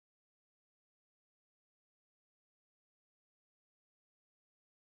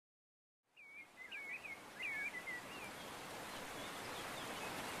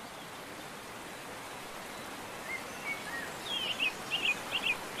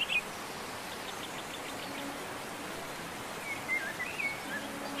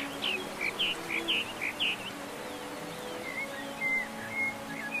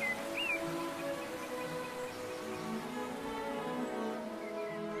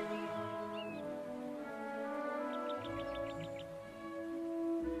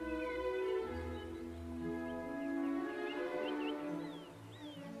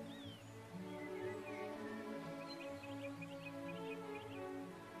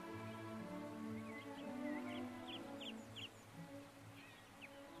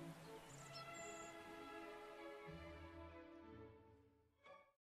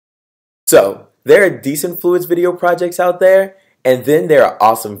So, there are decent fluids video projects out there, and then there are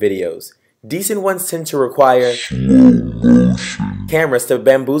awesome videos. Decent ones tend to require cameras to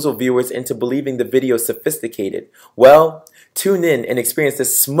bamboozle viewers into believing the video is sophisticated. Well, tune in and experience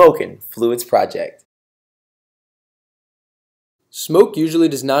this smoking fluids project. Smoke usually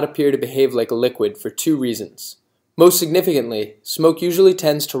does not appear to behave like a liquid for two reasons. Most significantly, smoke usually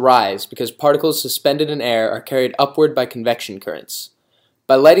tends to rise because particles suspended in air are carried upward by convection currents.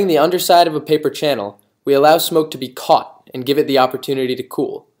 By lighting the underside of a paper channel, we allow smoke to be caught and give it the opportunity to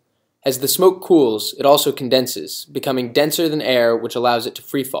cool. As the smoke cools, it also condenses, becoming denser than air, which allows it to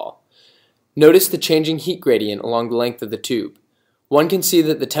freefall. Notice the changing heat gradient along the length of the tube. One can see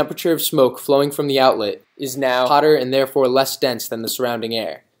that the temperature of smoke flowing from the outlet is now hotter and therefore less dense than the surrounding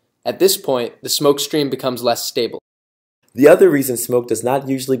air. At this point, the smoke stream becomes less stable. The other reason smoke does not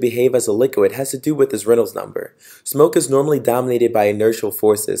usually behave as a liquid has to do with its Reynolds number. Smoke is normally dominated by inertial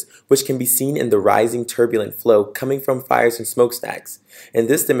forces, which can be seen in the rising turbulent flow coming from fires and smokestacks. In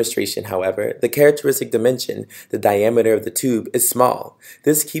this demonstration, however, the characteristic dimension, the diameter of the tube, is small.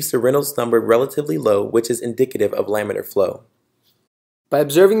 This keeps the Reynolds number relatively low, which is indicative of laminar flow. By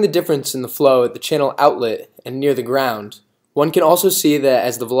observing the difference in the flow at the channel outlet and near the ground, one can also see that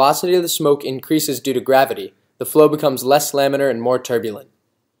as the velocity of the smoke increases due to gravity, the flow becomes less laminar and more turbulent.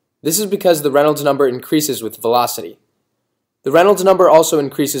 This is because the Reynolds number increases with velocity. The Reynolds number also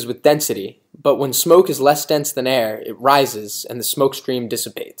increases with density, but when smoke is less dense than air, it rises and the smoke stream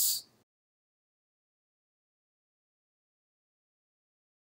dissipates.